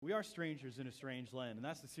We are strangers in a strange land, and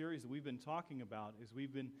that's the series that we've been talking about, is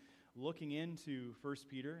we've been looking into 1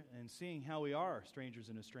 Peter and seeing how we are strangers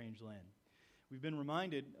in a strange land. We've been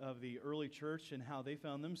reminded of the early church and how they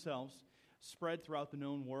found themselves spread throughout the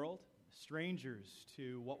known world, strangers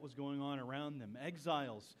to what was going on around them,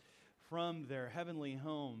 exiles from their heavenly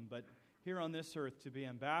home, but here on this earth to be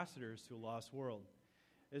ambassadors to a lost world.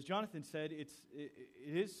 As Jonathan said, it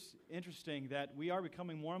is interesting that we are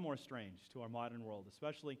becoming more and more strange to our modern world,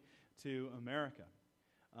 especially to America.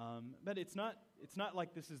 But it's not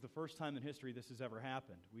like this is the first time in history this has ever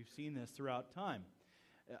happened. We've seen this throughout time.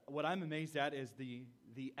 What I'm amazed at is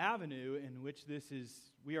the avenue in which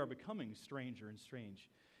we are becoming strangers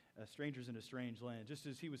in a strange land. Just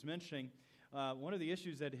as he was mentioning, one of the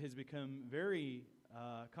issues that has become very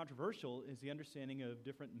controversial is the understanding of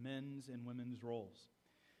different men's and women's roles.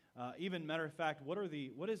 Even, matter of fact, what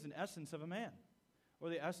is an essence of a man or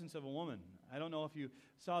the essence of a woman? I don't know if you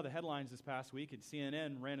saw the headlines this past week.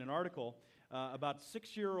 CNN ran an article about a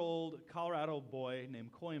 6-year-old Colorado boy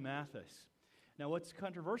named Coy Mathis. Now, what's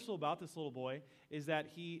controversial about this little boy is that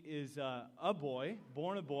he is a boy,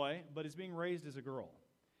 born a boy, but is being raised as a girl.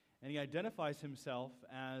 And he identifies himself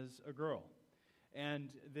as a girl. And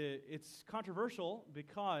it's controversial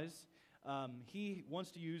because he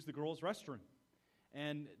wants to use the girls' restroom.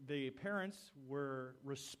 And the parents were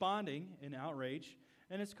responding in outrage,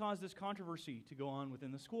 and it's caused this controversy to go on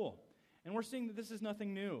within the school. And we're seeing that this is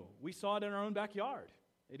nothing new. We saw it in our own backyard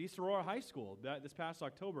at East Aurora High School this past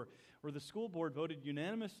October, where the school board voted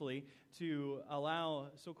unanimously to allow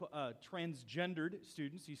transgendered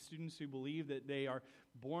students, these students who believe that they are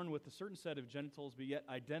born with a certain set of genitals but yet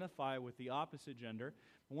identify with the opposite gender,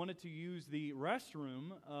 wanted to use the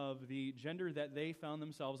restroom of the gender that they found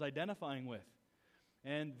themselves identifying with.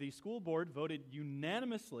 And the school board voted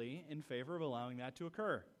unanimously in favor of allowing that to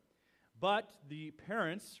occur. But the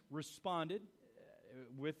parents responded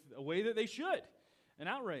with a way that they should, an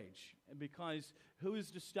outrage. Because who is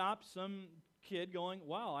to stop some kid going,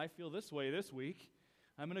 wow, I feel this way this week,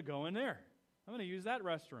 I'm going to go in there. I'm going to use that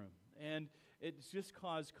restroom. And it's just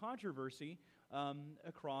caused controversy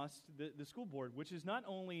across the school board, which is not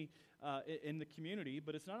only in the community,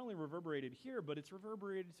 but it's not only reverberated here, but it's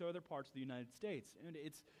reverberated to other parts of the United States. And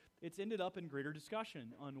it's ended up in greater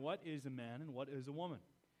discussion on what is a man and what is a woman.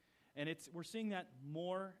 And we're seeing that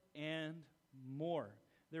more and more.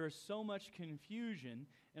 There is so much confusion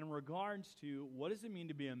in regards to what does it mean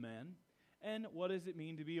to be a man and what does it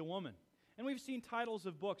mean to be a woman. And we've seen titles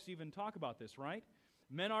of books even talk about this, right?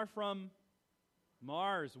 Men are from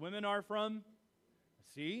Mars. Women are from...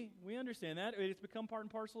 See, we understand that. It's become part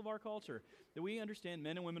and parcel of our culture, that we understand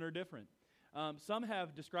men and women are different. Some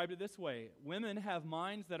have described it this way. Women have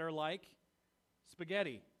minds that are like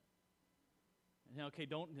spaghetti. And, okay,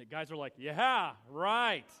 guys are like, yeah,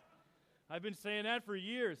 right. I've been saying that for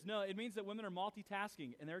years. No, it means that women are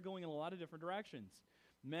multitasking, and they're going in a lot of different directions.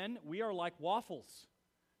 Men, we are like waffles.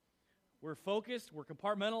 We're focused, we're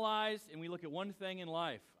compartmentalized, and we look at one thing in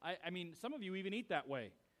life. I mean, some of you even eat that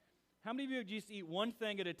way. How many of you just eat one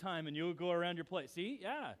thing at a time and you'll go around your plate? See?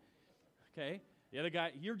 Yeah. Okay. The other guy,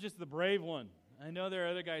 you're just the brave one. I know there are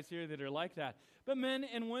other guys here that are like that. But men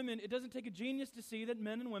and women, it doesn't take a genius to see that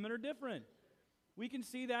men and women are different. We can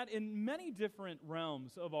see that in many different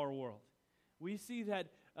realms of our world. We see that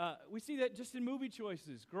just in movie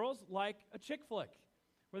choices. Girls like a chick flick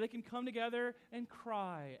where they can come together and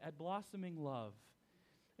cry at blossoming love.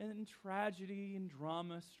 And then tragedy and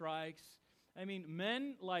drama strikes. I mean,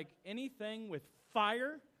 men like anything with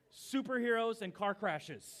fire, superheroes, and car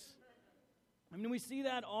crashes. I mean, we see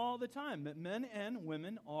that all the time, that men and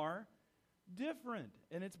women are different,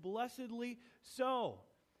 and it's blessedly so.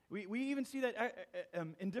 We even see that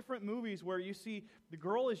in different movies where you see the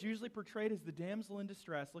girl is usually portrayed as the damsel in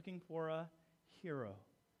distress looking for a hero.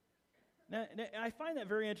 Now, I find that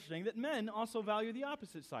very interesting, that men also value the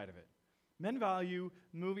opposite side of it. Men value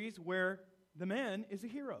movies where the man is a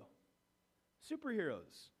hero.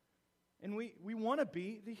 Superheroes. And we want to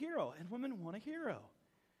be the hero, and women want a hero.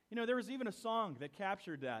 You know, there was even a song that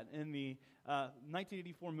captured that in the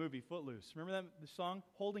 1984 movie Footloose. Remember the song,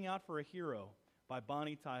 Holding Out for a Hero by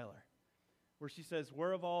Bonnie Tyler, where she says,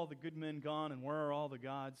 where have all the good men gone and where are all the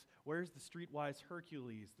gods? Where's the streetwise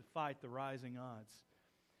Hercules to fight the rising odds?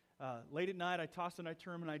 Late at night, I toss and I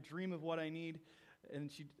turn and I dream of what I need,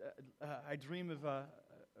 and I dream of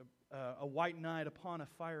a white knight upon a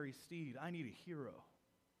fiery steed. I need a hero.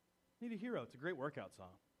 I need a hero. It's a great workout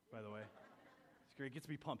song, by the way. It's great. It gets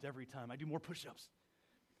me pumped every time. I do more push-ups.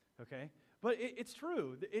 Okay? But it's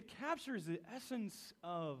true. It captures the essence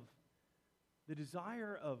of the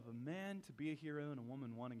desire of a man to be a hero and a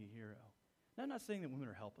woman wanting a hero. Now, I'm not saying that women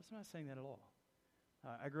are helpless. I'm not saying that at all.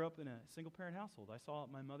 I grew up in a single-parent household. I saw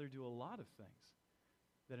my mother do a lot of things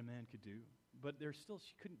that a man could do, but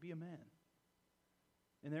she couldn't be a man.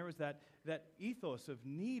 And there was that ethos of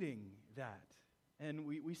needing that. And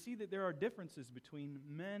we see that there are differences between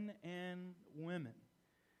men and women.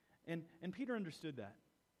 And Peter understood that.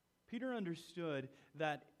 Peter understood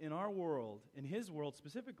that in our world, in his world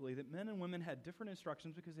specifically, that men and women had different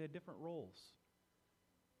instructions because they had different roles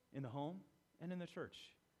in the home and in the church.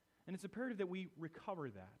 And it's imperative that we recover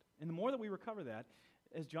that. And the more that we recover that,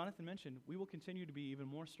 as Jonathan mentioned, we will continue to be even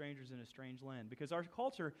more strangers in a strange land, because our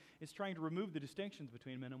culture is trying to remove the distinctions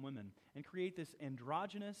between men and women and create this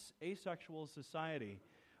androgynous, asexual society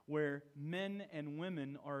where men and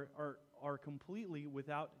women are completely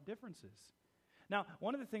without differences. Now,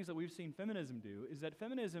 one of the things that we've seen feminism do is that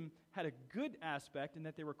feminism had a good aspect in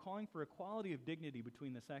that they were calling for equality of dignity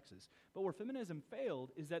between the sexes. But where feminism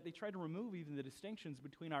failed is that they tried to remove even the distinctions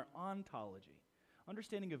between our ontology,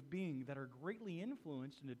 understanding of being, that are greatly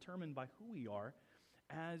influenced and determined by who we are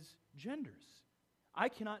as genders. I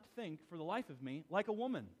cannot think for the life of me like a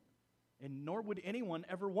woman, and nor would anyone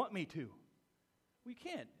ever want me to. We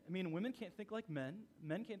can't. I mean, women can't think like men.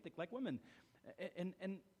 Men can't think like women.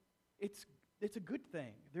 And it's a good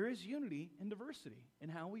thing. There is unity and diversity in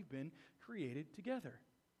how we've been created together.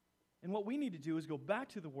 And what we need to do is go back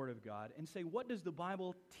to the Word of God and say, what does the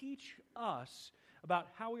Bible teach us about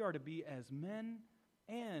how we are to be as men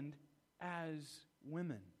and as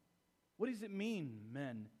women? What does it mean,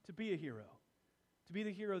 men, to be a hero? To be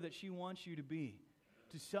the hero that she wants you to be.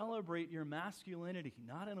 To celebrate your masculinity,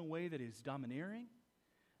 not in a way that is domineering,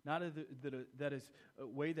 not that is a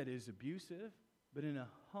way that is abusive, but in a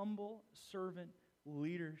humble servant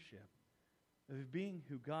leadership of being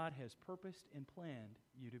who God has purposed and planned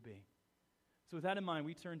you to be. So with that in mind,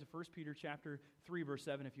 we turn to 1 Peter chapter 3, verse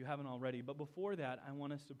 7, if you haven't already. But before that, I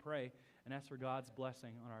want us to pray and ask for God's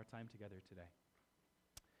blessing on our time together today.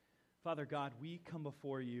 Father God, we come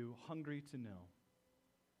before you hungry to know,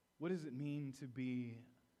 what does it mean to be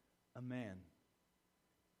a man?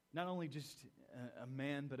 Not only just a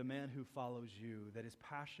man, but a man who follows you, that is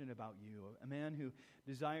passionate about you, a man who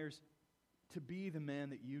desires to be the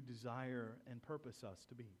man that you desire and purpose us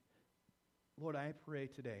to be. Lord, I pray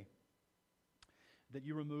today that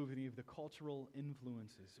you remove any of the cultural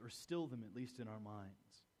influences, or still them at least in our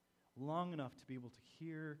minds, long enough to be able to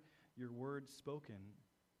hear your words spoken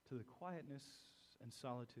to the quietness and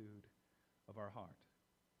solitude of our heart.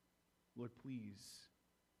 Lord, please,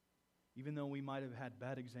 even though we might have had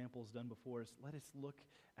bad examples done before us, let us look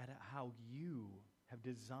at how you have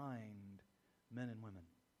designed men and women.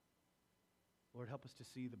 Lord, help us to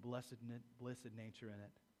see the blessed nature in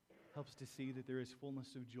it. Help us to see that there is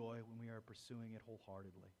fullness of joy when we are pursuing it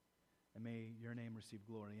wholeheartedly. And may your name receive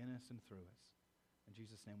glory in us and through us. In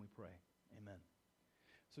Jesus' name we pray. Amen.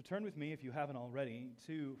 So turn with me, if you haven't already,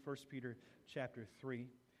 to 1 Peter chapter 3.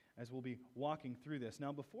 As we'll be walking through this.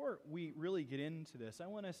 Now, before we really get into this, I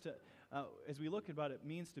want us to, as we look at what it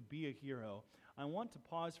means to be a hero, I want to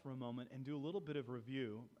pause for a moment and do a little bit of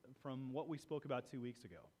review from what we spoke about 2 weeks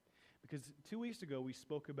ago. Because 2 weeks ago, we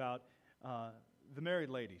spoke about the married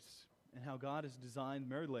ladies and how God has designed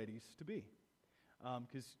married ladies to be.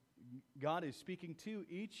 Because God is speaking to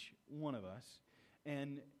each one of us,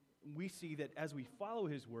 and we see that as we follow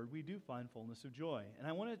His Word, we do find fullness of joy. And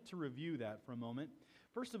I wanted to review that for a moment.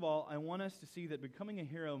 First of all, I want us to see that becoming a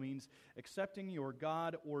hero means accepting your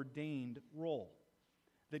God-ordained role.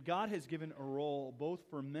 That God has given a role both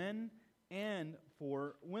for men and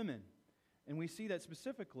for women. And we see that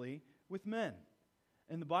specifically with men.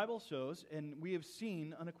 And the Bible shows, and we have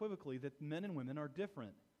seen unequivocally, that men and women are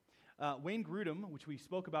different. Wayne Grudem, which we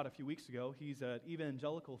spoke about a few weeks ago, he's an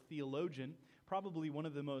evangelical theologian, probably one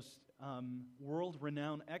of the most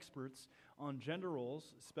world-renowned experts on gender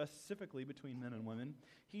roles, specifically between men and women.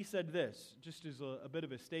 He said this, just as a bit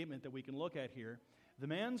of a statement that we can look at here. The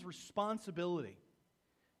man's responsibility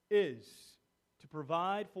is to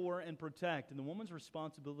provide for and protect, and the woman's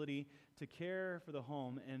responsibility to care for the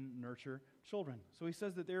home and nurture children. So he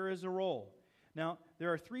says that there is a role. Now,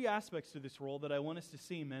 there are three aspects to this role that I want us to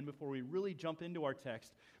see, men, before we really jump into our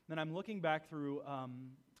text. And I'm looking back through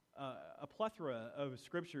a plethora of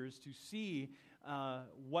scriptures to see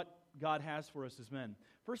what God has for us as men.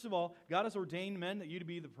 First of all, God has ordained men that you to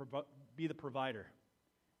be the provider.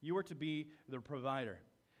 You are to be the provider.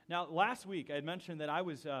 Now, last week I had mentioned that I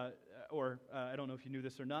was, I don't know if you knew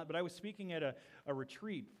this or not, but I was speaking at a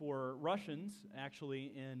retreat for Russians,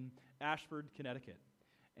 actually, in Ashford, Connecticut.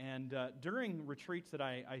 And during retreats that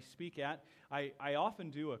I speak at, I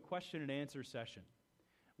often do a question and answer session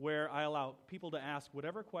where I allow people to ask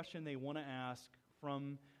whatever question they want to ask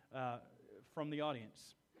from the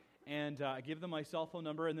audience. And I give them my cell phone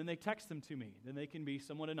number, and then they text them to me. Then they can be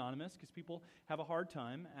somewhat anonymous because people have a hard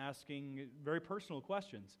time asking very personal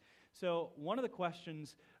questions. So one of the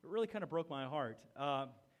questions really kind of broke my heart. A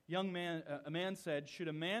man said, should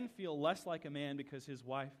a man feel less like a man because his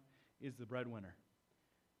wife is the breadwinner?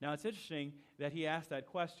 Now, it's interesting that he asked that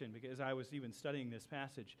question because I was even studying this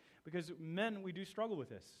passage. Because men, we do struggle with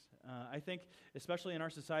this. I think, especially in our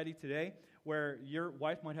society today, where your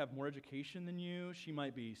wife might have more education than you, she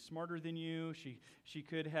might be smarter than you, she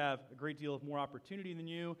could have a great deal of more opportunity than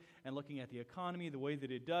you, and looking at the economy the way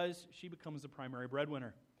that it does, she becomes the primary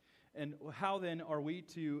breadwinner. And how then are we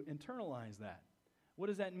to internalize that? What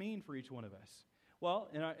does that mean for each one of us? Well,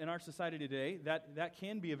 in our society today, that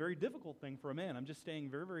can be a very difficult thing for a man. I'm just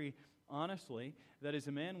saying very, very honestly that as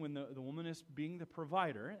a man, when the woman is being the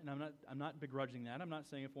provider, and I'm not begrudging that. I'm not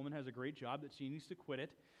saying if a woman has a great job that she needs to quit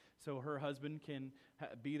it so her husband can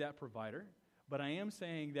be that provider. But I am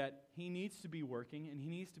saying that he needs to be working and he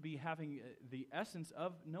needs to be having the essence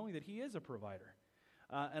of knowing that he is a provider.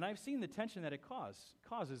 And I've seen the tension that it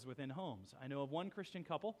causes within homes. I know of one Christian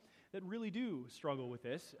couple that really do struggle with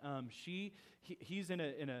this. He's in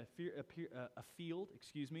a field,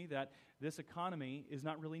 that this economy is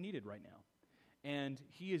not really needed right now. And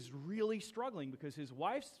he is really struggling because his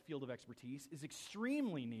wife's field of expertise is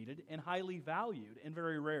extremely needed and highly valued and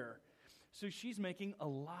very rare. So she's making a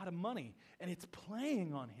lot of money, and it's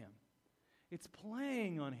playing on him. It's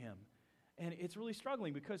playing on him. And it's really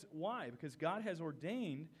struggling because why? Because God has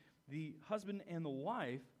ordained the husband and the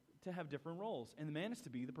wife to have different roles, and the man is to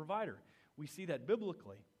be the provider. We see that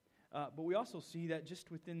biblically, but we also see that just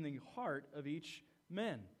within the heart of each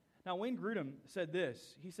man. Now, Wayne Grudem said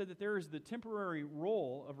this. He said that there is the temporary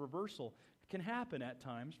role of reversal can happen at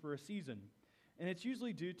times for a season, and it's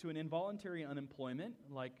usually due to an involuntary unemployment,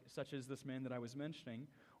 such as this man that I was mentioning,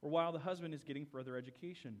 or while the husband is getting further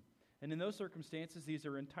education. And in those circumstances, these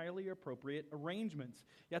are entirely appropriate arrangements.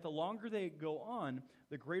 Yet the longer they go on,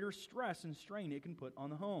 the greater stress and strain it can put on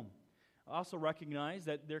the home. I also recognize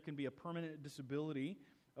that there can be a permanent disability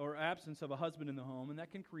or absence of a husband in the home, and that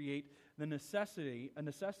can create a necessity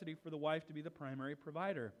for the wife to be the primary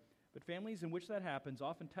provider. But families in which that happens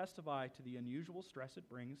often testify to the unusual stress it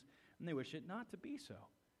brings, and they wish it not to be so.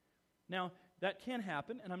 Now, that can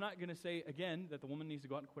happen, and I'm not going to say, again, that the woman needs to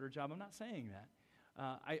go out and quit her job. I'm not saying that.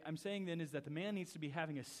 I'm saying then is that the man needs to be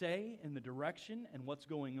having a say in the direction and what's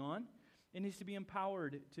going on. It needs to be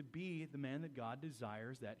empowered to be the man that God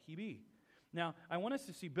desires that he be. Now, I want us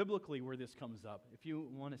to see biblically where this comes up. If you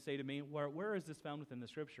want to say to me, where is this found within the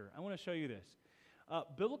Scripture? I want to show you this.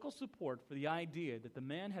 Biblical support for the idea that the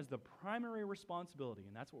man has the primary responsibility,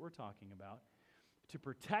 and that's what we're talking about, to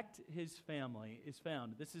protect his family is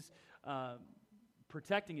found. This is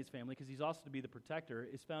protecting his family, because he's also to be the protector,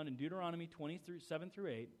 is found in Deuteronomy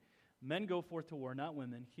 7-8. Men go forth to war, not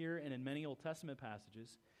women, here and in many Old Testament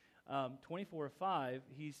passages. 24:5,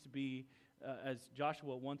 he's to be, as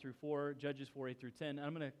Joshua 1-4, Judges 4:8-10. And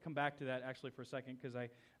I'm going to come back to that actually for a second, because I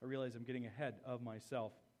realize I'm getting ahead of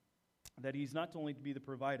myself. That he's not only to be the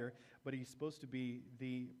provider, but he's supposed to be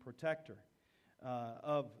the protector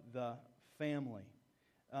of the family.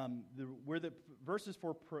 Where the verses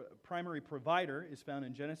for primary provider is found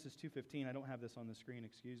in Genesis 2:15. I don't have this on the screen,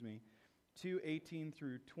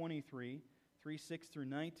 2:18-23,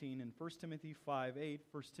 3:6-19, and 1 Timothy 5:8,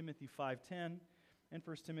 1 Timothy 5:10, and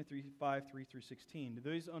 1 Timothy 5:3-16.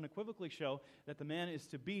 Those unequivocally show that the man is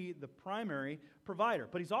to be the primary provider,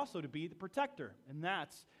 but he's also to be the protector. And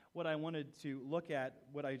that's what I wanted to look at,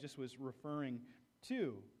 what I just was referring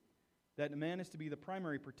to. That the man is to be the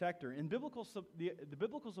primary protector. And the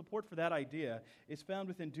biblical support for that idea is found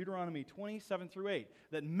within Deuteronomy 27-8,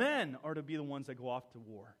 that men are to be the ones that go off to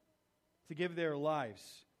war, to give their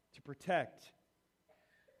lives, to protect,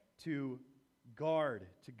 to guard,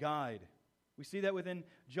 to guide. We see that within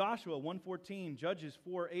Joshua 1:14, Judges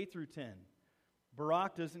 4:8-10.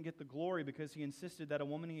 Barak doesn't get the glory because he insisted that a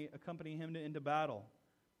woman accompany him into battle.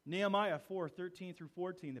 Nehemiah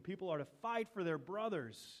 4:13-14, the people are to fight for their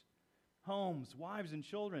brothers, homes, wives, and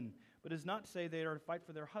children, but does not say they are to fight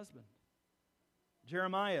for their husband.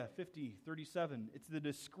 Jeremiah 50:37, it's the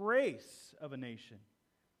disgrace of a nation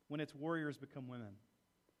when its warriors become women.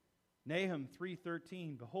 Nahum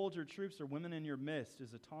 3:13, behold, your troops are women in your midst,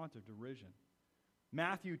 is a taunt of derision.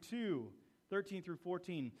 Matthew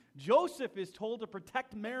 2:13-14, Joseph is told to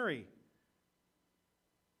protect Mary,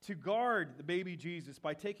 to guard the baby Jesus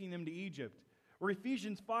by taking them to Egypt. Or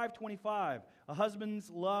Ephesians 5:25, a husband's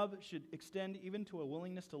love should extend even to a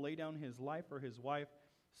willingness to lay down his life for his wife.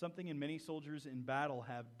 something in many soldiers in battle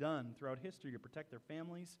have done throughout history to protect their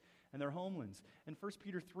families and their homelands. In 1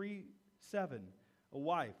 Peter 3:7, a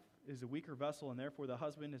wife is a weaker vessel, and therefore the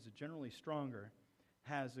husband is generally stronger,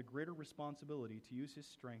 has a greater responsibility to use his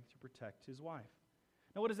strength to protect his wife.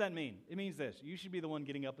 Now, what does that mean? It means this. You should be the one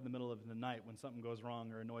getting up in the middle of the night when something goes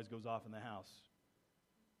wrong or a noise goes off in the house.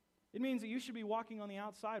 It means that you should be walking on the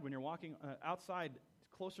outside when you're walking outside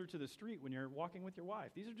closer to the street when you're walking with your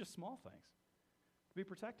wife. These are just small things. To be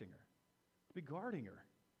protecting her, to be guarding her,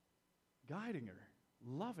 guiding her,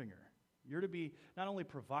 loving her. You're to be not only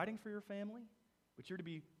providing for your family, but you're to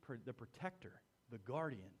be the protector, the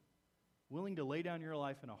guardian, willing to lay down your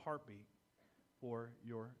life in a heartbeat for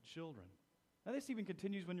your children. Now, this even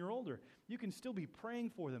continues when you're older. You can still be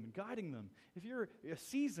praying for them and guiding them. If you're a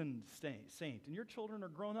seasoned saint and your children are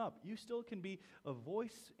grown up, you still can be a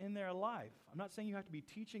voice in their life. I'm not saying you have to be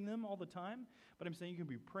teaching them all the time, but I'm saying you can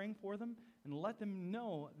be praying for them and let them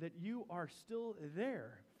know that you are still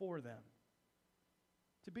there for them,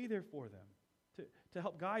 to be there for them, to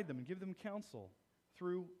help guide them and give them counsel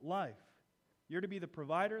through life. You're to be the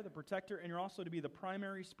provider, the protector, and you're also to be the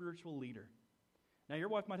primary spiritual leader. Now, your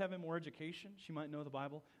wife might have more education. She might know the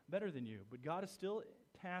Bible better than you. But God has still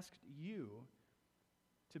tasked you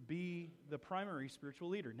to be the primary spiritual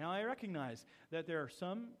leader. Now, I recognize that there are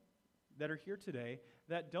some that are here today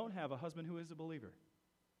that don't have a husband who is a believer.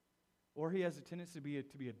 Or he has a tendency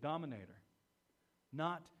to be a dominator,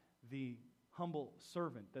 not the humble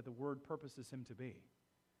servant that the Word purposes him to be.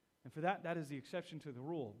 And for that is the exception to the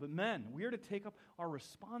rule. But men, we are to take up our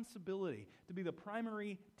responsibility to be the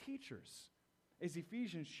primary teachers. As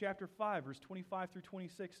Ephesians chapter 5, verse 25 through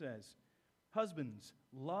 26 says, "Husbands,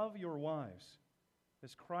 love your wives,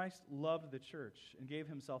 as Christ loved the church and gave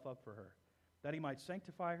himself up for her, that he might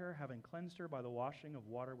sanctify her, having cleansed her by the washing of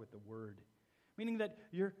water with the word." Meaning that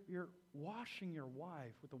you're washing your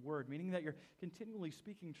wife with the word, meaning that you're continually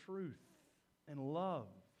speaking truth and love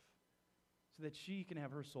so that she can have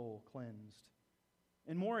her soul cleansed.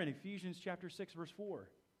 And more in Ephesians chapter 6, verse 4.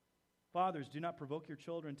 "Fathers, do not provoke your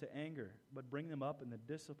children to anger, but bring them up in the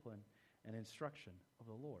discipline and instruction of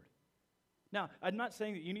the Lord." Now, I'm not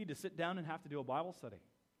saying that you need to sit down and have to do a Bible study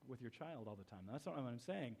with your child all the time. That's not what I'm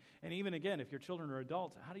saying. And even again, if your children are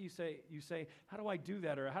adults, how do you say, how do I do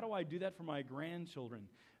that? Or how do I do that for my grandchildren?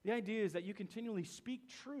 The idea is that you continually speak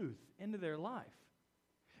truth into their life.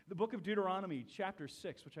 The book of Deuteronomy, chapter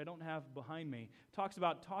 6, which I don't have behind me,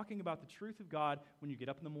 talking about the truth of God when you get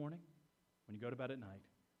up in the morning, when you go to bed at night,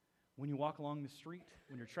 when you walk along the street,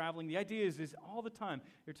 when you're traveling. The idea is all the time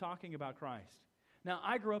you're talking about Christ. Now,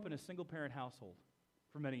 I grew up in a single-parent household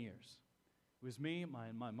for many years. It was me,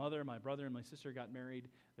 my mother, my brother, and my sister got married.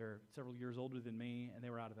 They're several years older than me, and they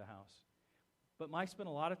were out of the house. But I spent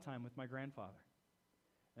a lot of time with my grandfather.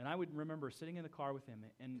 And I would remember sitting in the car with him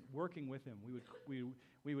and working with him.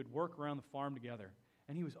 We would work around the farm together.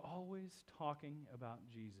 And he was always talking about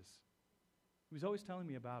Jesus. He was always telling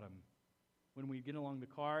me about him when we get along the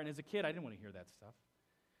car. And as a kid, I didn't want to hear that stuff.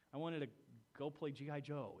 I wanted to go play G.I.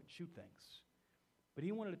 Joe and shoot things. But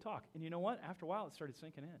he wanted to talk. And you know what? After a while, it started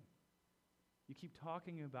sinking in. You keep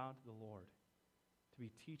talking about the Lord, to be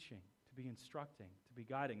teaching, to be instructing, to be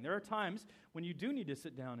guiding. There are times when you do need to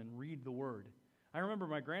sit down and read the Word. I remember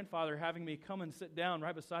my grandfather having me come and sit down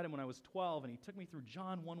right beside him when I was 12, and he took me through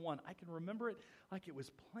John 1:1. I can remember it like it was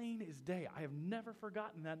plain as day. I have never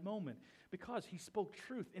forgotten that moment because he spoke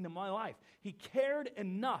truth into my life. He cared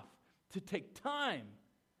enough to take time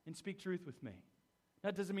and speak truth with me.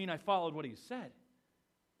 That doesn't mean I followed what he said,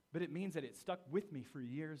 but it means that it stuck with me for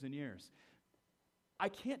years and years. I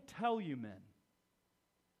can't tell you, men,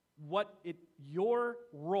 what your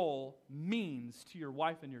role means to your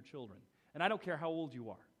wife and your children. And I don't care how old you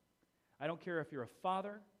are. I don't care if you're a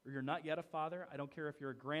father or you're not yet a father. I don't care if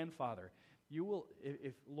you're a grandfather. You will,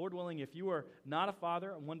 if Lord willing, if you are not a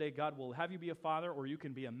father, and one day God will have you be a father, or you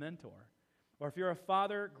can be a mentor. Or if you're a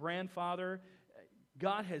father, grandfather,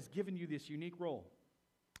 God has given you this unique role.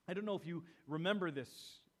 I don't know if you remember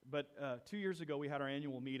this, but 2 years ago we had our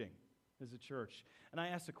annual meeting as a church. And I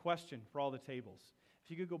asked a question for all the tables.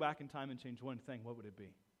 If you could go back in time and change one thing, what would it be?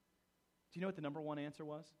 Do you know what the number one answer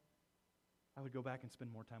was? I would go back and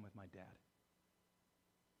spend more time with my dad.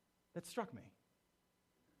 That struck me.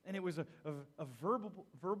 And it was a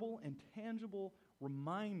verbal and tangible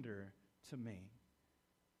reminder to me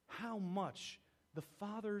how much the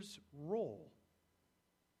father's role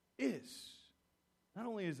is, not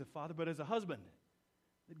only as a father, but as a husband.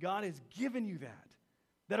 That God has given you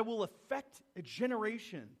that it will affect a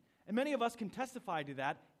generation. And many of us can testify to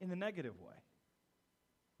that in the negative way.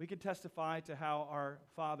 We can testify to how our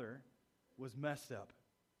father was messed up.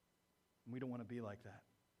 And we don't want to be like that.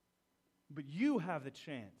 But you have the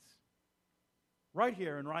chance, right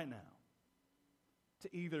here and right now,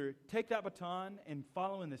 to either take that baton and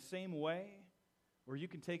follow in the same way, or you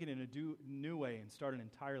can take it in a new way and start an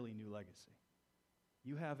entirely new legacy.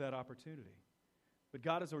 You have that opportunity. But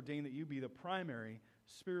God has ordained that you be the primary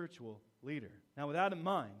spiritual leader. Now, with that in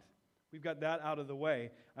mind, we've got that out of the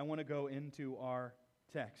way. I want to go into our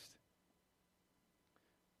text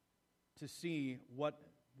to see what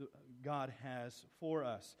God has for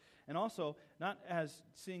us. And also, not as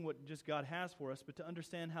seeing what just God has for us, but to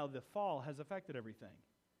understand how the fall has affected everything.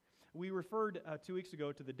 We referred 2 weeks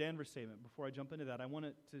ago to the Danvers Statement. Before I jump into that, I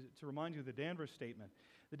wanted to remind you of the Danvers Statement.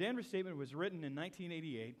 The Danvers Statement was written in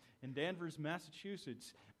 1988 in Danvers,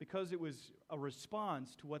 Massachusetts, because it was a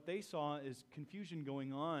response to what they saw as confusion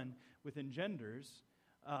going on within genders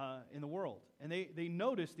in the world. And they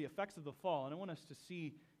noticed the effects of the fall. And I want us to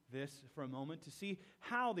see this for a moment, to see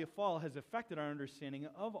how the fall has affected our understanding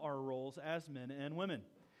of our roles as men and women.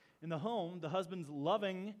 In the home, the husband's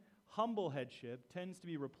loving, humble headship tends to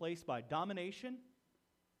be replaced by domination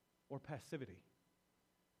or passivity.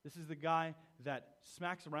 This is the guy that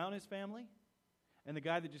smacks around his family and the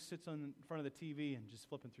guy that just sits in front of the TV and just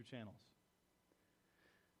flipping through channels.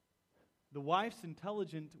 The wife's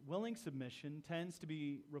intelligent, willing submission tends to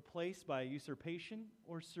be replaced by usurpation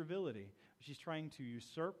or servility. She's trying to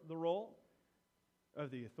usurp the role of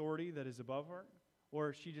the authority that is above her,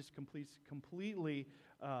 or she just completely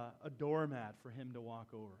a doormat for him to walk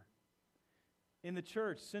over. In the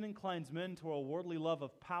church, sin inclines men to a worldly love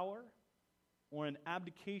of power or an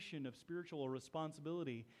abdication of spiritual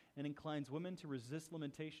responsibility, and inclines women to resist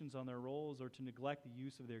limitations on their roles or to neglect the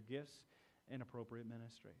use of their gifts and appropriate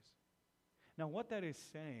ministries. Now, what that is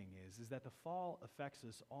saying is that the fall affects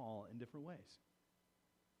us all in different ways,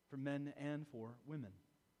 for men and for women.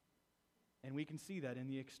 And we can see that in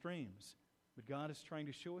the extremes. But God is trying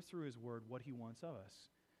to show us through His Word what He wants of us.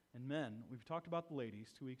 And men, we've talked about the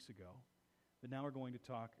ladies 2 weeks ago, but now we're going to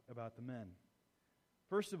talk about the men.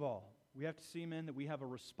 First of all, we have to see, men, that we have a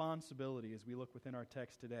responsibility as we look within our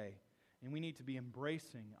text today. And we need to be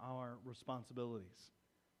embracing our responsibilities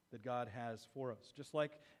that God has for us. Just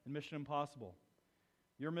like in Mission Impossible,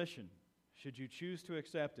 your mission, should you choose to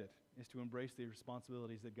accept it, is to embrace the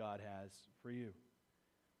responsibilities that God has for you.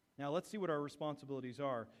 Now, let's see what our responsibilities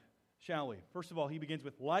are, shall we? First of all, he begins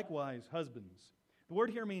with, likewise, husbands. The word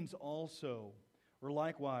here means also, or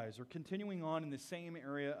likewise, or continuing on in the same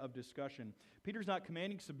area of discussion. Peter's not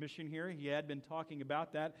commanding submission here. He had been talking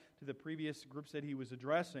about that to the previous groups that he was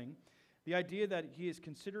addressing. The idea that he is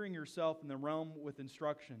considering yourself in the realm with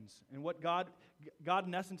instructions. And what God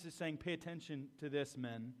in essence is saying, pay attention to this,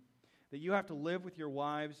 men, that you have to live with your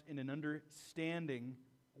wives in an understanding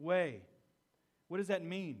way. What does that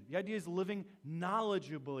mean? The idea is living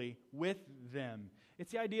knowledgeably with them.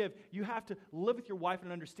 It's the idea of you have to live with your wife in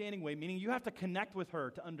an understanding way, meaning you have to connect with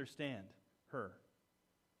her to understand her.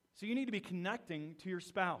 So you need to be connecting to your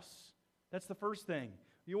spouse. That's the first thing.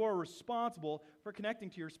 You are responsible for connecting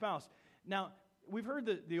to your spouse. Now, we've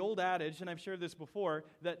heard the old adage, and I've shared this before,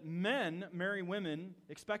 that men marry women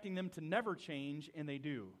expecting them to never change, and they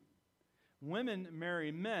do. Women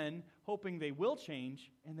marry men hoping they will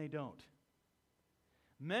change, and they don't.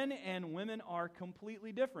 Men and women are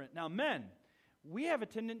completely different. Now, men, we have a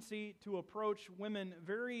tendency to approach women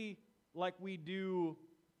very like we do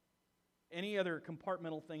any other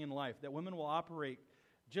compartmental thing in life, that women will operate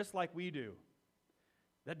just like we do.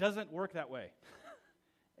 That doesn't work that way.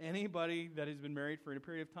 Anybody that has been married for a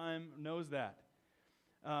period of time knows that.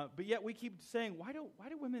 But yet we keep saying, why do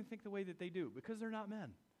women think the way that they do? Because they're not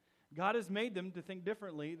men. God has made them to think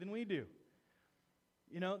differently than we do.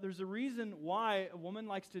 You know, there's a reason why a woman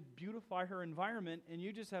likes to beautify her environment and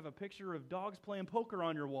you just have a picture of dogs playing poker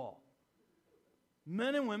on your wall.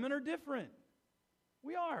 Men and women are different.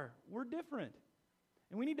 We are. We're different.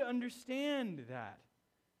 And we need to understand that.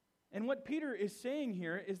 And what Peter is saying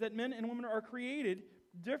here is that men and women are created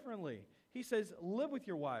differently. He says, live with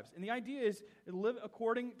your wives. And the idea is live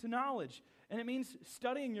according to knowledge. And it means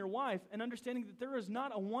studying your wife and understanding that there is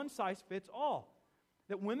not a one-size-fits-all.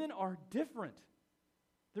 That women are different.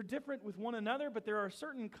 They're different with one another, but there are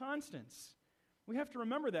certain constants. We have to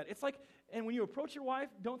remember that. It's like, and when you approach your wife,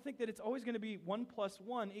 don't think that it's always going to be 1 +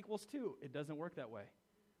 1 = 2. It doesn't work that way.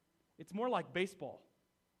 It's more like baseball.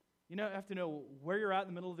 You have to know where you're at in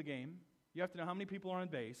the middle of the game. You have to know how many people are on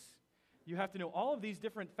base. You have to know all of these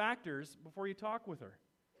different factors before you talk with her.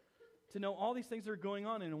 To know all these things that are going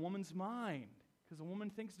on in a woman's mind. Because a woman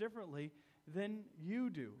thinks differently than you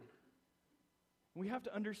do. We have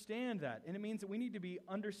to understand that. And it means that we need to be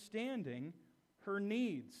understanding her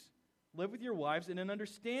needs. Live with your wives in an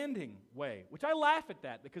understanding way, which I laugh at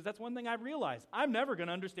that because that's one thing I've realized. I'm never going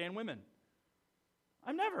to understand women.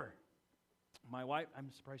 I'm never. My wife,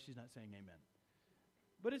 I'm surprised she's not saying amen.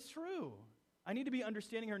 But it's true. I need to be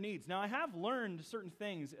understanding her needs. Now, I have learned certain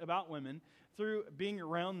things about women through being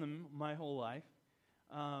around them my whole life.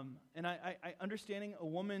 And I understanding a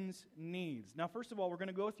woman's needs. Now, first of all, we're going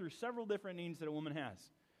to go through several different needs that a woman has.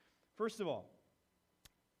 First of all,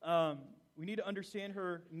 we need to understand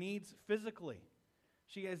her needs physically.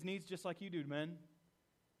 She has needs just like you do, men.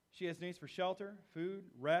 She has needs for shelter, food,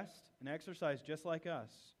 rest, and exercise just like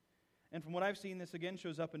us. And from what I've seen, this again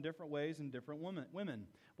shows up in different ways in different women.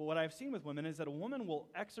 But what I've seen with women is that a woman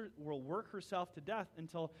will work herself to death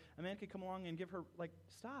until a man can come along and give her,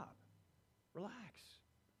 stop, relax,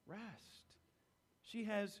 rest. She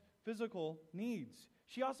has physical needs.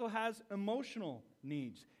 She also has emotional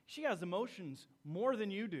needs. She has emotions more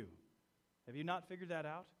than you do. Have you not figured that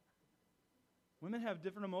out? Women have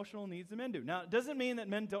different emotional needs than men do. Now, it doesn't mean that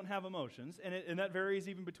men don't have emotions, and that varies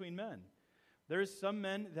even between men. There's some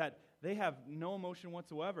men that they have no emotion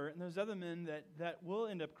whatsoever, and there's other men that will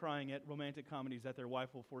end up crying at romantic comedies that their wife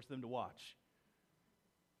will force them to watch.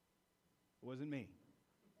 It wasn't me.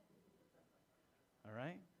 All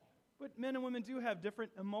right? But men and women do have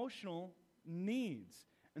different emotional needs,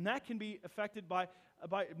 and that can be affected by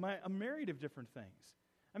a myriad of different things.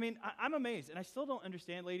 I mean, I'm amazed, and I still don't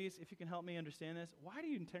understand, ladies, if you can help me understand this, why do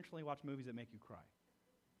you intentionally watch movies that make you cry?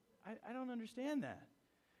 I don't understand that.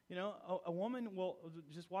 You know, a woman will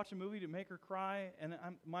just watch a movie to make her cry, and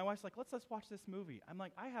my wife's like, let's watch this movie. I'm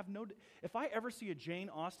like, if I ever see a Jane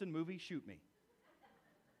Austen movie, shoot me.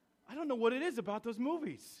 I don't know what it is about those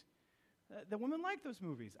movies. The women like those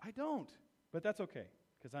movies. I don't. But that's okay,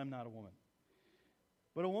 because I'm not a woman.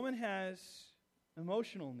 But a woman has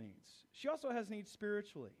emotional needs. She also has needs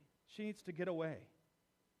spiritually. She needs to get away,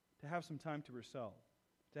 to have some time to herself,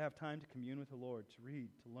 to have time to commune with the Lord, to read,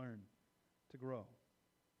 to learn, to grow.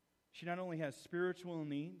 She not only has spiritual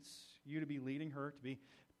needs, you to be leading her, to be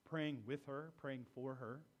praying with her, praying for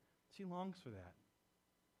her. She longs for that.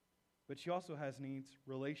 But she also has needs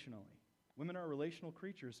relationally. Women are relational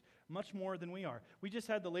creatures, much more than we are. We just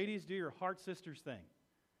had the ladies do your heart sisters thing.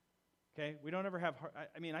 Okay? We don't ever have heart,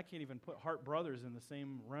 I can't even put heart brothers in the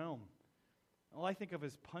same realm. All I think of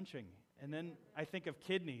is punching. And then I think of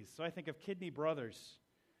kidneys. So I think of kidney brothers.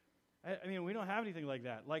 We don't have anything like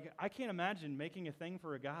that. Like, I can't imagine making a thing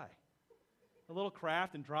for a guy. A little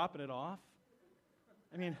craft and dropping it off.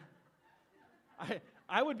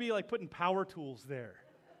 I would be like putting power tools there.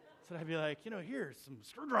 So I'd be like, here's some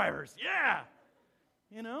screwdrivers. Yeah!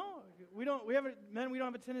 We don't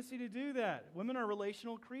have a tendency to do that. Women are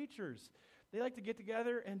relational creatures. They like to get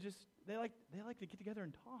together and they like to get together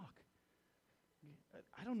and talk.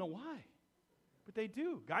 I don't know why, but they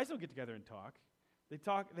do. Guys don't get together and talk. They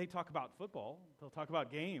talk about football. They'll talk about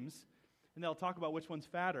games, and they'll talk about which one's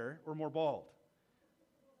fatter or more bald.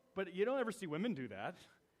 But you don't ever see women do that.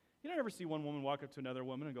 You don't ever see one woman walk up to another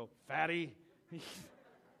woman and go, fatty.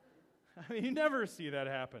 You never see that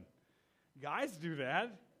happen. Guys do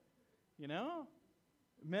that,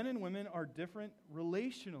 Men and women are different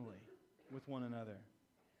relationally with one another.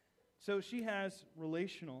 So she has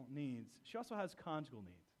relational needs. She also has conjugal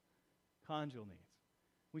needs. Conjugal needs.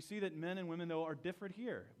 We see that men and women, though, are different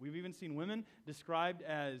here. We've even seen women described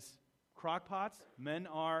as crock pots. Men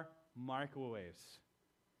are microwaves.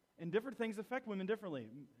 And different things affect women differently.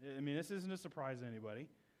 This isn't a surprise to anybody.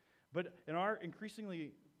 But in our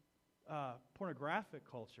increasingly pornographic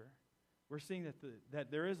culture, we're seeing that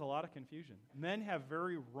there is a lot of confusion. Men have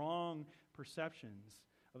very wrong perceptions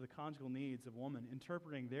of the conjugal needs of woman,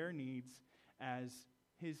 interpreting their needs as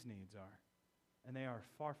his needs are. And they are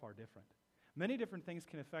far, far different. Many different things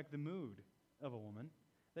can affect the mood of a woman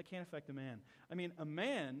that can't affect a man. A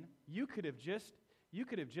man, you could have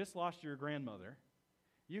just lost your grandmother.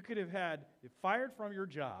 You could have had fired from your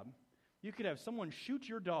job. You could have someone shoot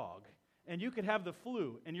your dog, and you could have the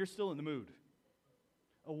flu, and you're still in the mood.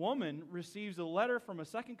 A woman receives a letter from a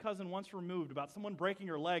second cousin once removed about someone breaking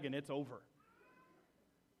her leg, and it's over.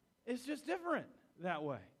 It's just different that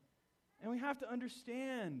way. And we have to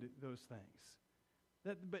understand those things.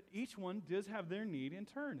 But each one does have their need in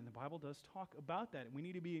turn, and the Bible does talk about that. And we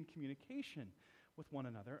need to be in communication with one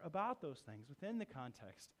another about those things within the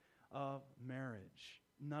context of marriage,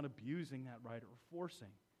 not abusing that right or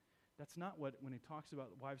forcing. That's not when it talks about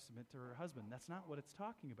wives submit to her husband, that's not what it's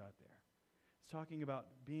talking about there. It's talking about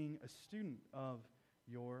being a student of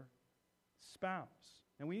your spouse.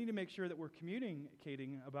 And we need to make sure that we're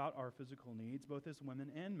communicating about our physical needs, both as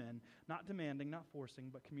women and men, not demanding, not forcing,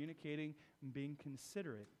 but communicating and being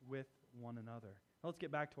considerate with one another. Now let's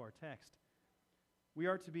get back to our text. We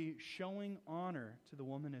are to be showing honor to the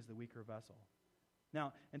woman as the weaker vessel.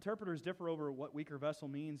 Now, interpreters differ over what weaker vessel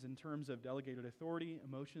means in terms of delegated authority,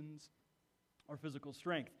 emotions, or physical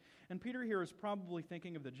strength. And Peter here is probably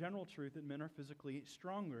thinking of the general truth that men are physically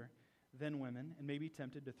stronger than women and may be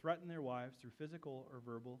tempted to threaten their wives through physical or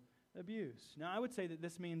verbal abuse. Now, I would say that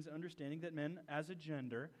this means understanding that men as a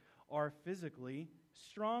gender are physically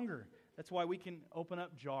stronger. That's why we can open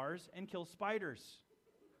up jars and kill spiders.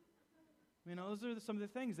 You know, those are some of the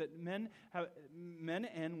things that men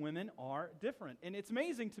and women are different. And it's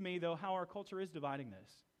amazing to me, though, how our culture is dividing this.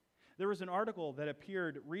 There was an article that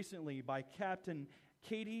appeared recently by Captain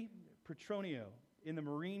Katie Petronio in the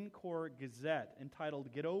Marine Corps Gazette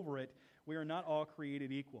entitled, "Get Over It, We Are Not All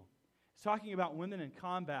Created Equal." It's talking about women in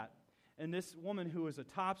combat. And this woman who was the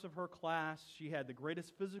tops of her class, she had the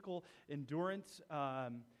greatest physical endurance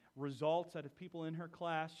results out of people in her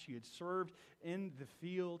class. She had served in the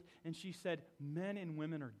field, and she said, men and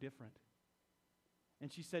women are different.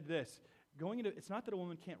 And she said this, it's not that a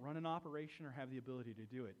woman can't run an operation or have the ability to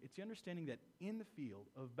do it. It's the understanding that in the field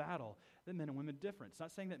of battle, that men and women are different. It's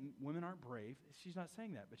not saying that women aren't brave. She's not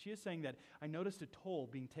saying that. But she is saying that I noticed a toll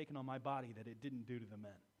being taken on my body that it didn't do to the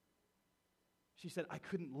men. She said, I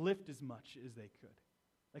couldn't lift as much as they could.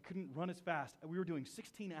 I couldn't run as fast. We were doing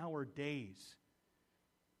 16-hour days.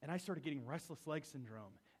 And I started getting restless leg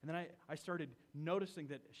syndrome. And then I started noticing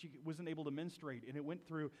that she wasn't able to menstruate, and it went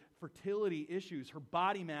through fertility issues. Her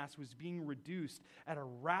body mass was being reduced at a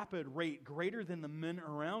rapid rate, greater than the men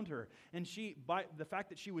around her. And by the fact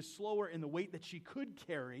that she was slower in the weight that she could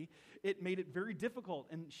carry, it made it very difficult.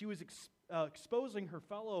 And she was exposing her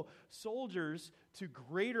fellow soldiers to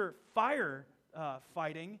greater fire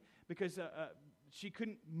fighting because she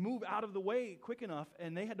couldn't move out of the way quick enough,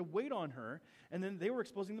 and they had to wait on her, and then they were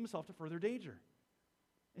exposing themselves to further danger.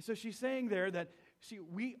 And so she's saying there that,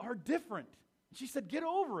 we are different. She said, get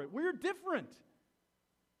over it. We're different.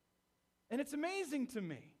 And it's amazing to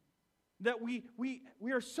me that we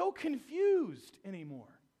are so confused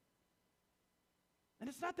anymore. And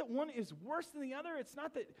it's not that one is worse than the other. It's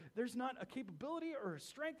not that there's not a capability or a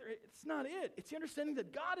strength. It's not it. It's the understanding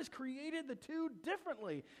that God has created the two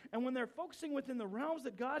differently. And when they're focusing within the realms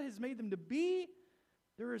that God has made them to be,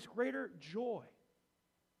 there is greater joy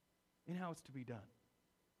in how it's to be done.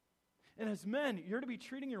 And as men, you're to be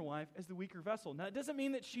treating your wife as the weaker vessel. Now, it doesn't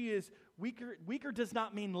mean that she is weaker. Weaker does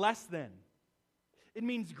not mean less than. It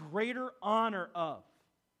means greater honor of.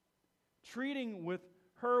 Treating with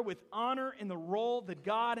her with honor in the role that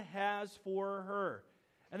God has for her.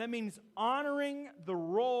 And that means honoring the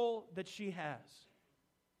role that she has.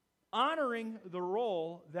 Honoring the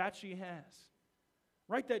role that she has.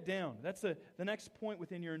 Write that down. That's the next point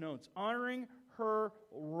within your notes. Honoring her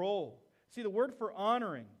role. See, the word for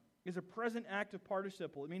honoring is a present active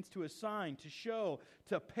participle. It means to assign, to show,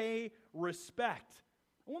 to pay respect.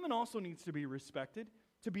 A woman also needs to be respected,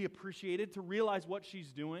 to be appreciated, to realize what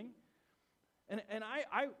she's doing. And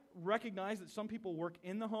I recognize that some people work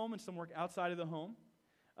in the home and some work outside of the home.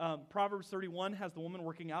 Proverbs 31 has the woman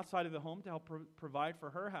working outside of the home to help provide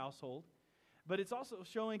for her household. But it's also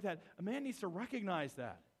showing that a man needs to recognize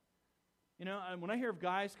that. You know, when I hear of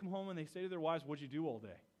guys come home and they say to their wives, what'd you do all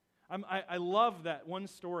day? I love that one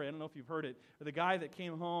story. I don't know if you've heard it. The guy that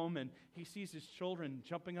came home and he sees his children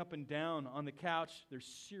jumping up and down on the couch. There's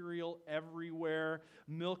cereal everywhere.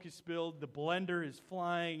 Milk is spilled. The blender is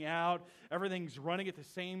flying out. Everything's running at the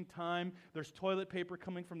same time. There's toilet paper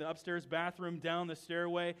coming from the upstairs bathroom down the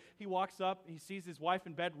stairway. He walks up. He sees his wife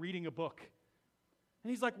in bed reading a book.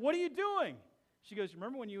 And he's like, what are you doing? She goes,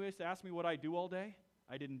 remember when you used to ask me what I do all day?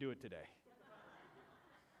 I didn't do it today.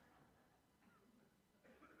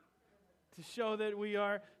 To show that we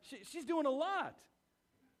are, she's doing a lot.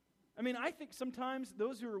 I mean, I think sometimes the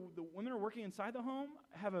women who are working inside the home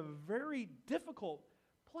have a very difficult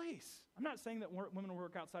place. I'm not saying that women who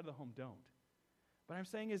work outside of the home don't. But I'm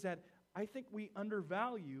saying is that I think we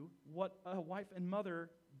undervalue what a wife and mother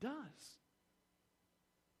does.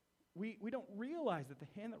 We don't realize that the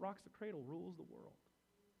hand that rocks the cradle rules the world.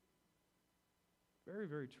 Very,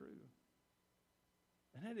 very true.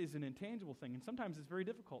 And that is an intangible thing. And sometimes it's very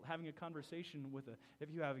difficult having a conversation if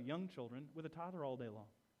you have young children, with a toddler all day long.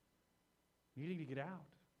 Needing to get out,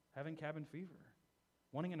 having cabin fever,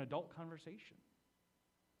 wanting an adult conversation.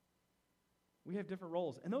 We have different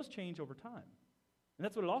roles, and those change over time. And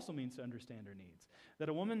that's what it also means to understand her needs. That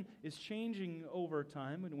a woman is changing over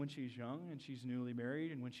time when she's young and she's newly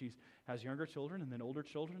married and when she has younger children and then older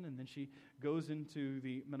children and then she goes into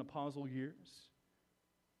the menopausal years.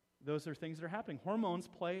 Those are things that are happening. Hormones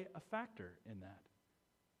play a factor in that.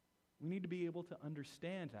 We need to be able to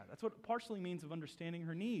understand that. That's what it partially means of understanding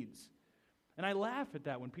her needs. And I laugh at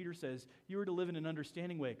that when Peter says, you are to live in an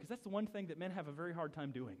understanding way, because that's the one thing that men have a very hard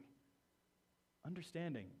time doing.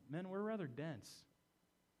 Understanding. Men, we're rather dense.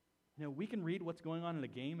 You know, we can read what's going on in a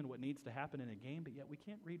game and what needs to happen in a game, but yet we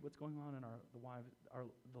can't read what's going on in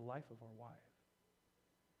the life of our wife.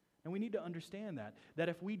 And we need to understand that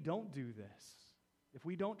if we don't do this, if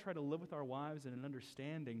we don't try to live with our wives in an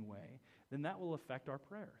understanding way, then that will affect our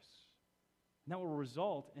prayers. And that will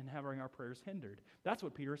result in having our prayers hindered. That's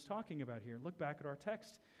what Peter is talking about here. Look back at our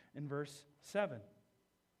text in verse 7.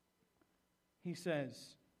 He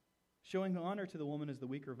says, showing honor to the woman as the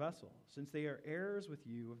weaker vessel, since they are heirs with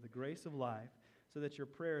you of the grace of life, so that your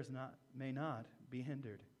prayers may not be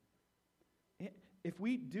hindered. If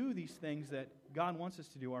we do these things that God wants us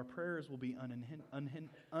to do, our prayers will be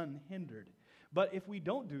unhindered. But if we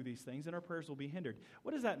don't do these things, then our prayers will be hindered.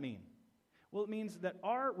 What does that mean? Well, it means that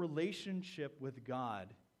our relationship with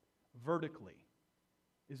God vertically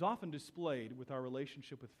is often displayed with our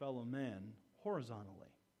relationship with fellow men horizontally.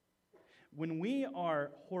 When we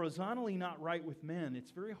are horizontally not right with men,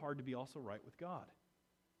 it's very hard to be also right with God,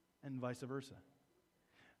 and vice versa.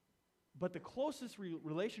 But the closest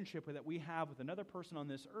relationship that we have with another person on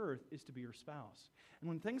this earth is to be your spouse. And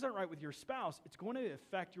when things aren't right with your spouse, it's going to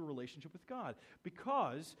affect your relationship with God.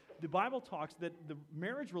 Because the Bible talks that the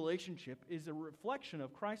marriage relationship is a reflection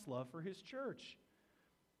of Christ's love for His church.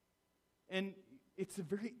 And it's a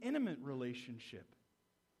very intimate relationship.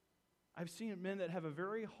 I've seen men that have a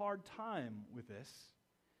very hard time with this,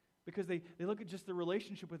 because they look at just the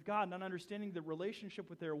relationship with God, not understanding the relationship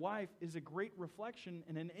with their wife is a great reflection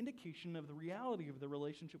and an indication of the reality of the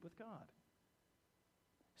relationship with God.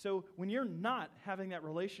 So when you're not having that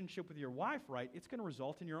relationship with your wife right, it's going to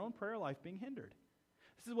result in your own prayer life being hindered.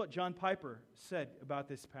 This is what John Piper said about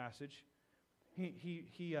this passage.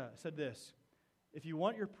 He said this: if you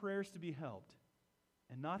want your prayers to be helped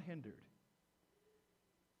and not hindered,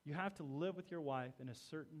 you have to live with your wife in a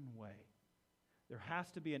certain way. There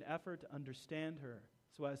has to be an effort to understand her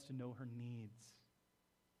so as to know her needs.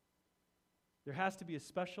 There has to be a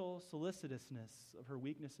special solicitousness of her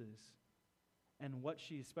weaknesses and what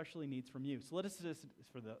she especially needs from you. Solicitousness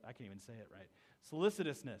I can't even say it right.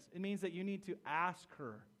 Solicitousness. It means that you need to ask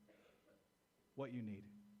her what you need,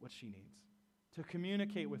 what she needs. To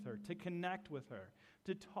communicate with her, to connect with her,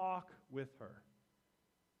 to talk with her.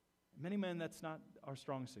 Many men, that's not our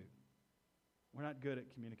strong suit. We're not good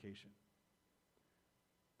at communication.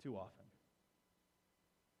 Too often.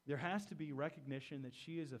 There has to be recognition that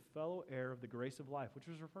she is a fellow heir of the grace of life, which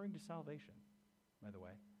was referring to salvation, by the way.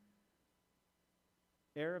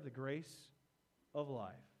 Heir of the grace of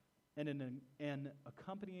life, and an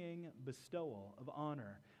accompanying bestowal of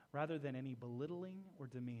honor rather than any belittling or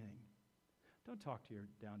demeaning. Don't talk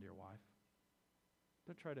down to your wife.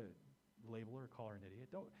 Don't try to label her or call her an idiot.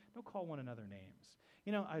 Don't call one another names.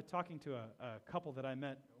 You know, I was talking to a couple that I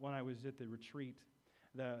met when I was at the retreat.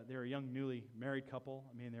 They're a young, newly married couple.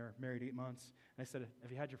 I mean, they're married 8 months. And I said,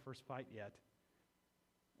 have you had your first fight yet?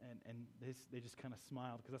 And they just kind of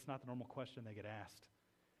smiled, because that's not the normal question they get asked.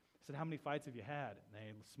 I said, how many fights have you had? And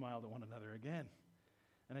they smiled at one another again.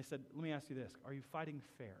 And I said, let me ask you this. Are you fighting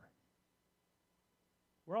fair?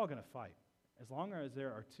 We're all going to fight. As long as there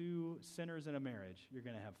are two sinners in a marriage, you're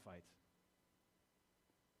going to have fights.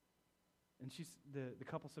 And the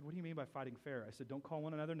couple said, what do you mean by fighting fair? I said, don't call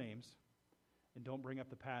one another names. And don't bring up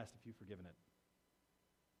the past if you've forgiven it.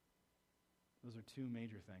 Those are two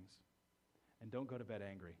major things. And don't go to bed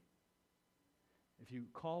angry. If you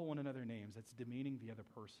call one another names, that's demeaning the other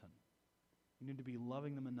person. You need to be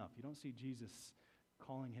loving them enough. You don't see Jesus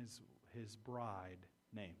calling his bride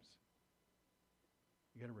names.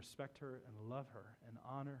 You got to respect her and love her and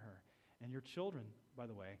honor her. And your children, by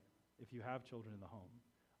the way, if you have children in the home,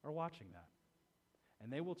 are watching that.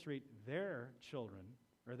 And they will treat their children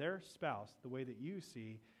or their spouse the way that you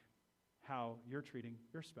see how you're treating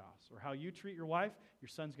your spouse. Or how you treat your wife, your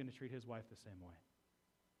son's going to treat his wife the same way.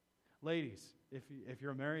 Ladies, if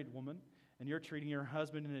you're a married woman and you're treating your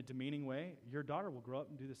husband in a demeaning way, your daughter will grow up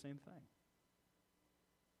and do the same thing.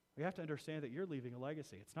 We have to understand that you're leaving a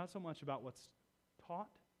legacy. It's not so much about what's taught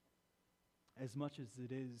as much as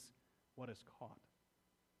it is what is caught.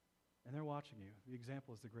 And they're watching you. The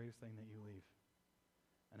example is the greatest thing that you leave.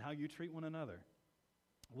 And how you treat one another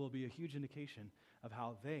will be a huge indication of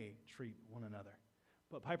how they treat one another.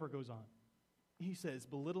 But Piper goes on. He says,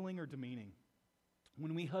 belittling or demeaning.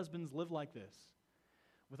 When we husbands live like this,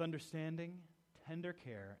 with understanding, tender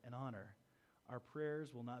care, and honor, our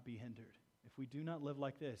prayers will not be hindered. If we do not live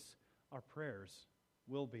like this, our prayers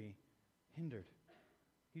will be hindered.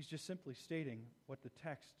 He's just simply stating what the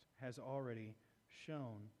text has already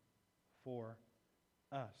shown for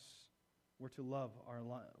us. We're to love our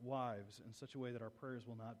wives in such a way that our prayers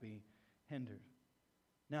will not be hindered.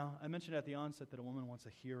 Now, I mentioned at the onset that a woman wants a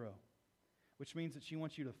hero, which means that she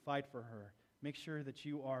wants you to fight for her. Make sure that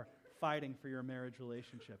you are fighting for your marriage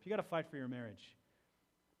relationship. You got to fight for your marriage.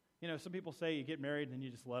 You know, some people say you get married and then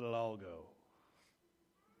you just let it all go.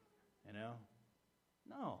 You know?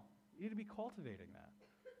 No. You need to be cultivating that.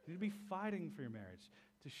 You need to be fighting for your marriage,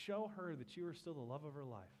 to show her that you are still the love of her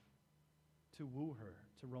life, to woo her,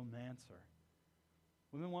 to romance her.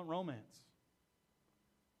 Women want romance.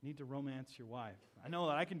 You need to romance your wife. I know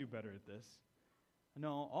that I can do better at this. I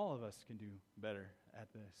know all of us can do better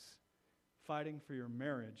at this. Fighting for your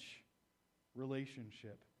marriage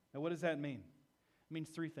relationship. Now, what does that mean? It means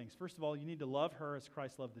three things. First of all, you need to love her as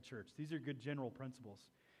Christ loved the church. These are good general principles.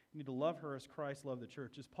 You need to love her as Christ loved the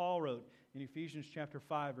church. As Paul wrote in Ephesians chapter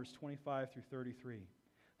 5, verse 25 through 33,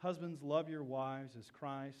 husbands, love your wives as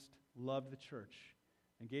Christ loved the church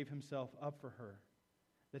and gave himself up for her,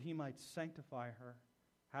 that he might sanctify her,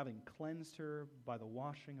 having cleansed her by the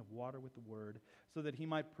washing of water with the word, so that he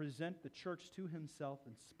might present the church to himself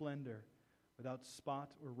in splendor, without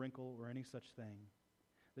spot or wrinkle or any such thing,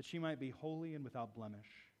 that she might be holy and without blemish.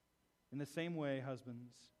 In the same way,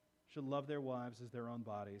 husbands should love their wives as their own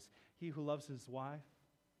bodies. He who loves his wife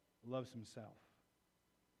loves himself.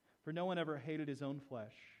 For no one ever hated his own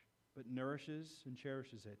flesh, but nourishes and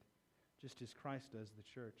cherishes it, just as Christ does the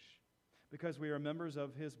church, because we are members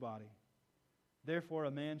of his body. Therefore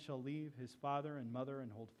a man shall leave his father and mother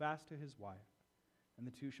and hold fast to his wife, and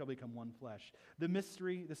the two shall become one flesh. This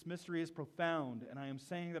mystery is profound, and I am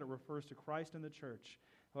saying that it refers to Christ and the church.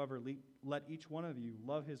 However, let each one of you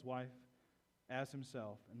love his wife as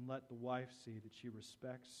himself, and let the wife see that she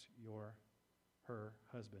respects her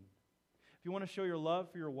husband. If you want to show your love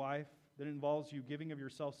for your wife, that involves you giving of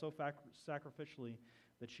yourself so sacrificially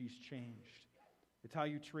that she's changed. It's how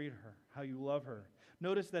you treat her, how you love her.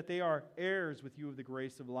 Notice that they are heirs with you of the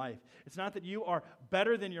grace of life. It's not that you are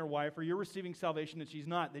better than your wife or you're receiving salvation that she's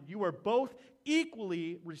not, that you are both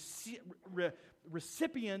equally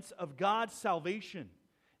recipients of God's salvation.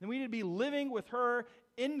 And we need to be living with her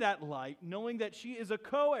in that light, knowing that she is a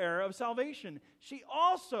co-heir of salvation. She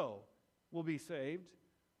also will be saved,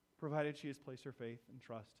 provided she has placed her faith and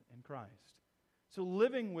trust in Christ. So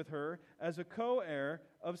living with her as a co-heir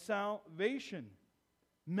of salvation.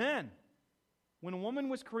 Men, when a woman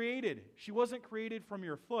was created, she wasn't created from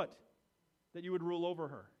your foot that you would rule over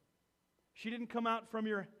her. She didn't come out from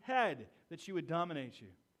your head that she would dominate you.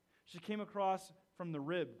 She came across from the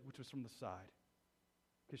rib, which was from the side,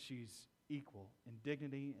 because she's equal in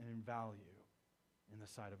dignity and in value in the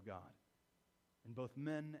sight of God. And both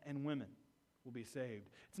men and women will be saved.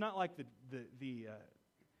 It's not like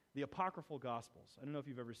the apocryphal Gospels. I don't know if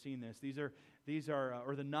you've ever seen this. These are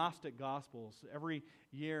or the Gnostic Gospels. Every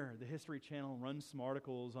year, the History Channel runs some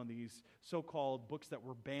articles on these so-called books that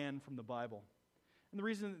were banned from the Bible. And the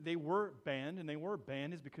reason that they were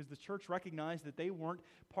banned is because the church recognized that they weren't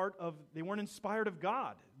inspired of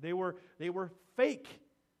God. They were fake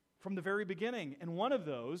from the very beginning. And one of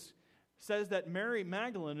those says that Mary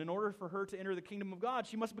Magdalene, in order for her to enter the kingdom of God,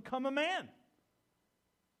 she must become a man.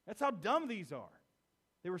 That's how dumb these are.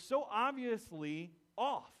 They were so obviously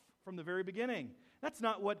off from the very beginning. That's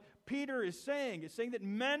not what Peter is saying. It's saying that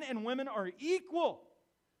men and women are equal.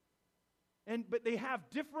 But they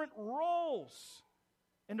have different roles.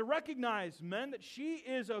 And to recognize, men, that she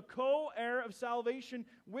is a co-heir of salvation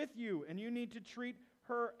with you, and you need to treat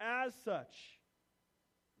her as such.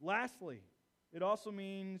 Lastly, it also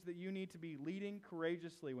means that you need to be leading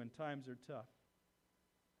courageously when times are tough.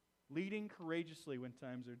 Leading courageously when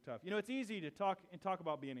times are tough. You know, it's easy to talk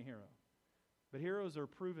about being a hero, but heroes are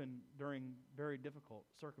proven during very difficult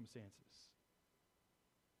circumstances.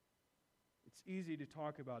 It's easy to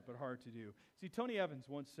talk about, but hard to do. See, Tony Evans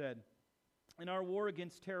once said, in our war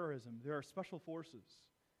against terrorism, there are special forces,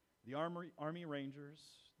 the Army Rangers,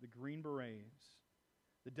 the Green Berets,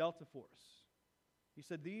 the Delta Force. He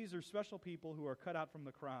said, these are special people who are cut out from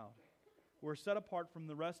the crowd, who are set apart from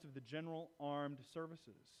the rest of the general armed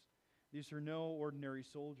services. These are no ordinary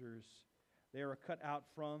soldiers. They are cut out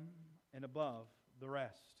from and above the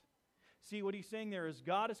rest. See, what he's saying there is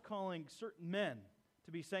God is calling certain men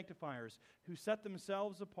to be sanctifiers who set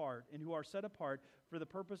themselves apart and who are set apart for the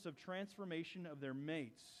purpose of transformation of their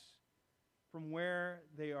mates from where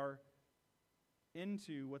they are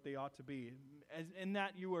into what they ought to be. In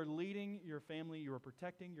that you are leading your family, you are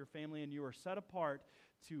protecting your family, and you are set apart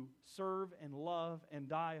to serve and love and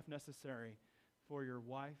die if necessary for your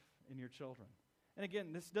wife and your children. And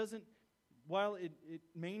again, this doesn't while it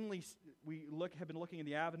mainly, have been looking at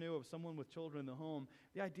the avenue of someone with children in the home,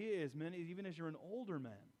 the idea is, men, even as you're an older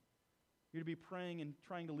man, you're to be praying and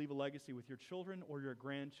trying to leave a legacy with your children or your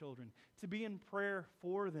grandchildren, to be in prayer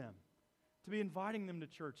for them, to be inviting them to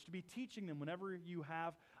church, to be teaching them whenever you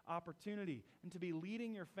have opportunity, and to be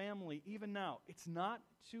leading your family even now. It's not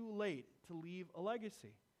too late to leave a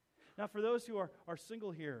legacy. Now, for those who are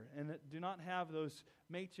single here and that do not have those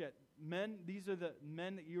mates yet, men, these are the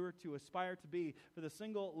men that you are to aspire to be. For the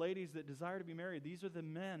single ladies that desire to be married, these are the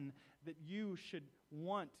men that you should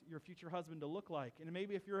want your future husband to look like. And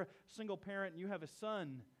maybe if you're a single parent and you have a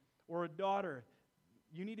son or a daughter,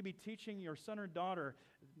 you need to be teaching your son or daughter,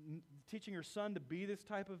 teaching your son to be this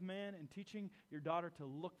type of man and teaching your daughter to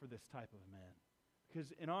look for this type of man.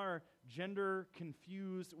 Because in our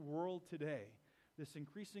gender-confused world today, this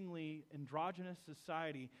increasingly androgynous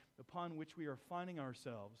society upon which we are finding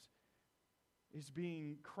ourselves is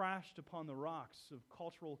being crashed upon the rocks of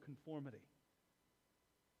cultural conformity.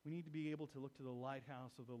 We need to be able to look to the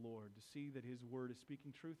lighthouse of the Lord to see that His Word is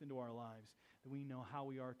speaking truth into our lives, that we know how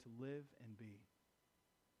we are to live and be.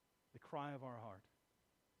 The cry of our heart,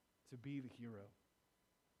 to be the hero.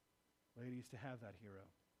 Ladies, to have that hero.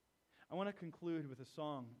 I want to conclude with a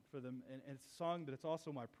song for them, and it's a song, but it's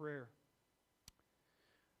also my prayer.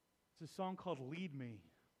 It's a song called Lead Me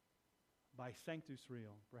by Sanctus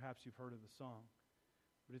Real. Perhaps you've heard of the song.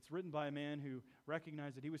 But it's written by a man who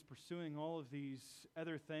recognized that he was pursuing all of these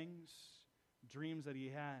other things, dreams that he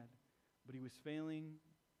had, but he was failing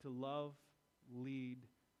to love, lead,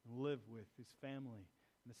 and live with his family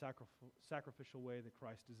in the sacrificial way that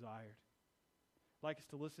Christ desired. I'd like us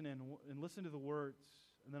to listen in and listen to the words,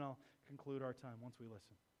 and then I'll conclude our time once we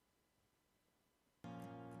listen.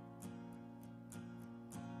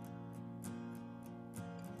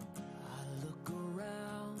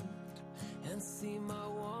 See my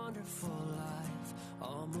wonderful life,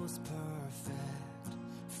 almost perfect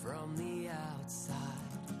from the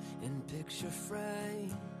outside. In picture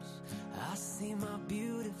frames, I see my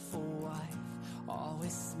beautiful wife,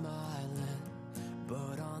 always smiling,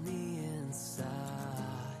 but on the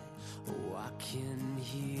inside, oh, I can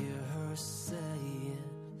hear her saying,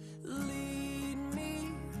 lead me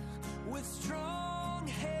with strong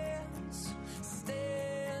hands,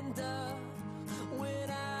 stand up when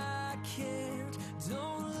I can't.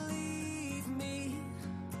 Don't leave me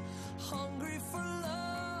hungry for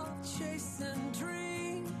love, chasing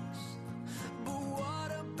dreams. But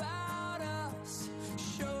what about us?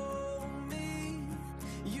 Show me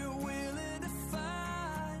you're willing to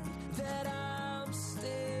find that I'm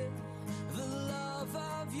still the love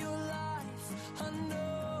of your life. I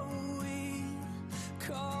know we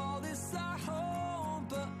call this our home,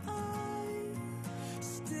 but I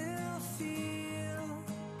still feel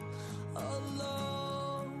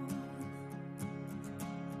alone.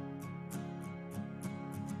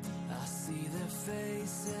 I see their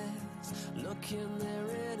faces, look in their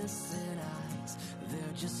innocent eyes.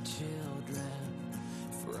 They're just children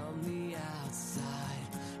from the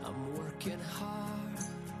outside. I'm working hard,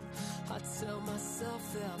 I tell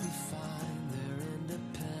myself they'll be fine. They're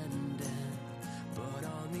independent, but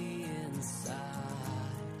on the inside,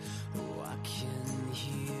 oh, I can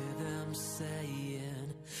hear them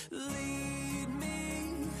saying, lead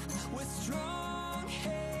me with strong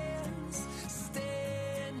hands,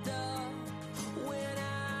 stand up when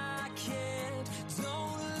I can't.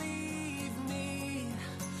 Don't leave me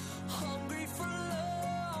hungry for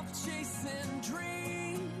love, chasing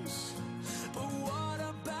dreams. But what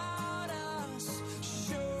about us?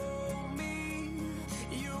 Show me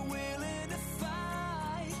you're willing to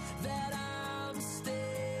fight, that I'm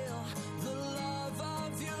still the love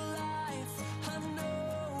of your life. I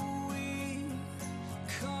know we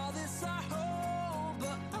call this our home,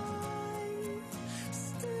 but I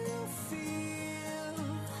still feel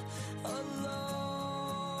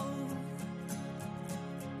alone.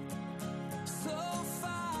 So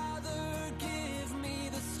Father, give me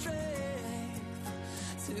the strength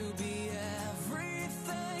to be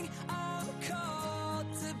everything I'm called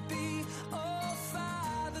to be. Oh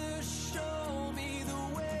Father, show me the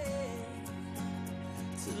way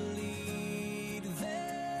to lead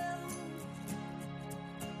them.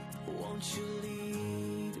 Won't you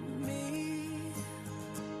lead me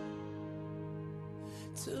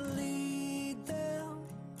to lead them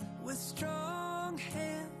with strong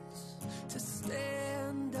hands, to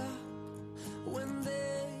stand up when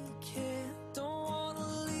they can't. Don't want to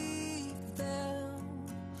leave them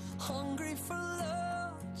hungry for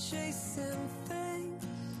love, chasing things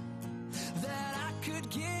that I could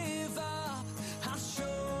give up. I'll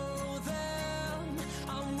show them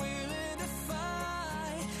I'm willing to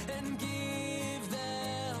fight and give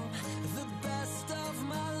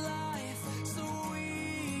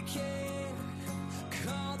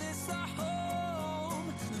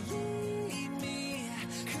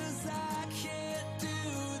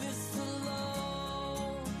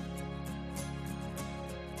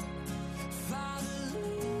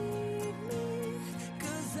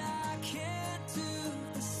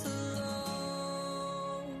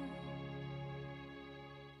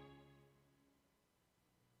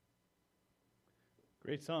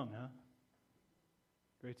Great song, huh?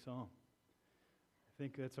 Great song. I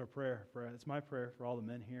think that's our prayer. It's my prayer for all the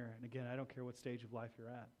men here. And again, I don't care what stage of life you're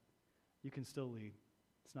at. You can still lead.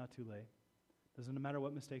 It's not too late. Doesn't matter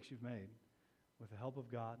what mistakes you've made. With the help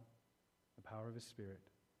of God, the power of His Spirit,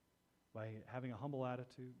 by having a humble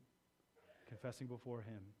attitude, confessing before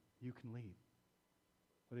Him, you can lead.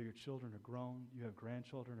 Whether your children are grown, you have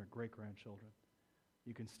grandchildren or great-grandchildren,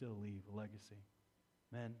 you can still leave a legacy.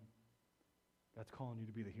 Men, God's calling you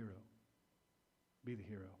to be the hero. Be the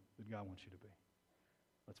hero that God wants you to be.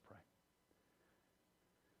 Let's pray.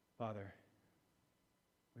 Father,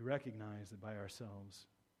 we recognize that by ourselves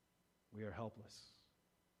we are helpless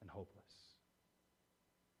and hopeless.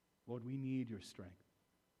 Lord, we need your strength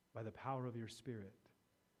by the power of your Spirit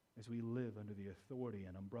as we live under the authority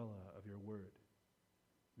and umbrella of your word.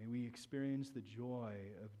 May we experience the joy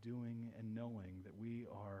of doing and knowing that we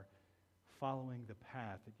are following the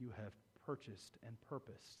path that you have purchased and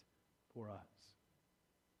purposed for us.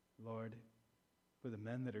 Lord, for the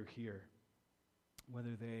men that are here,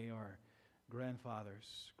 whether they are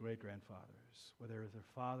grandfathers, great-grandfathers, whether they're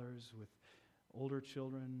fathers with older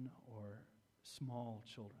children or small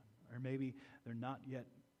children, or maybe they're not yet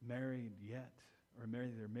married yet, or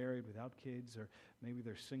maybe they're married without kids, or maybe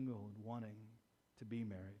they're single and wanting to be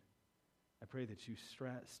married. I pray that you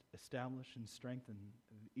establish and strengthen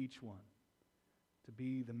each one to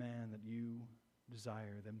be the man that you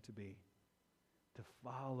desire them to be, to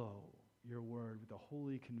follow your word with a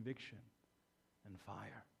holy conviction and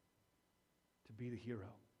fire, to be the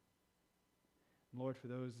hero. And Lord, for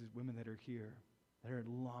those women that are here, that are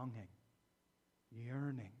longing,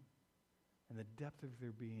 yearning, and the depth of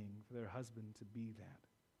their being for their husband to be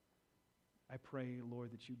that, I pray,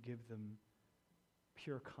 Lord, that you give them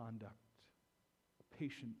pure conduct, a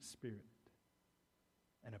patient spirit,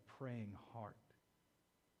 and a praying heart.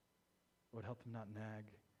 Lord, help them not nag,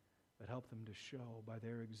 but help them to show by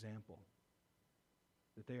their example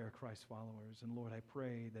that they are Christ followers. And Lord, I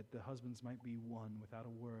pray that the husbands might be won without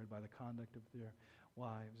a word by the conduct of their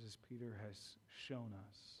wives, as Peter has shown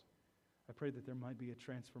us. I pray that there might be a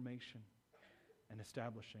transformation and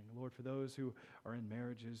establishing. Lord, for those who are in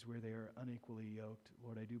marriages where they are unequally yoked,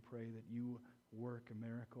 Lord, I do pray that you work a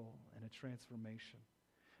miracle and a transformation.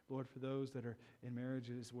 Lord, for those that are in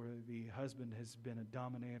marriages where the husband has been a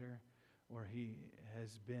dominator or he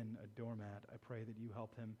has been a doormat, I pray that you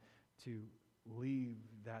help him to leave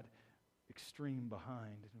that extreme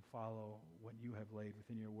behind and follow what you have laid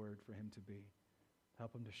within your word for him to be.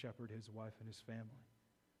 Help him to shepherd his wife and his family.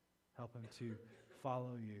 Help him to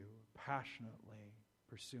follow you, passionately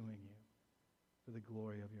pursuing you for the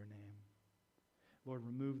glory of your name. Lord,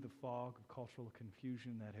 remove the fog of cultural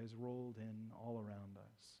confusion that has rolled in all around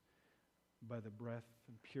us by the breath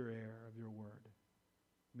and pure air of your word.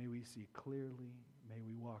 May we see clearly, may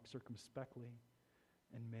we walk circumspectly,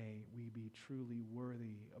 and may we be truly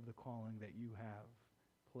worthy of the calling that you have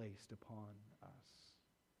placed upon us.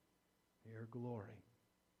 Your glory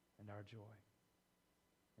and our joy.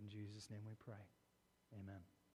 In Jesus' name we pray. Amen.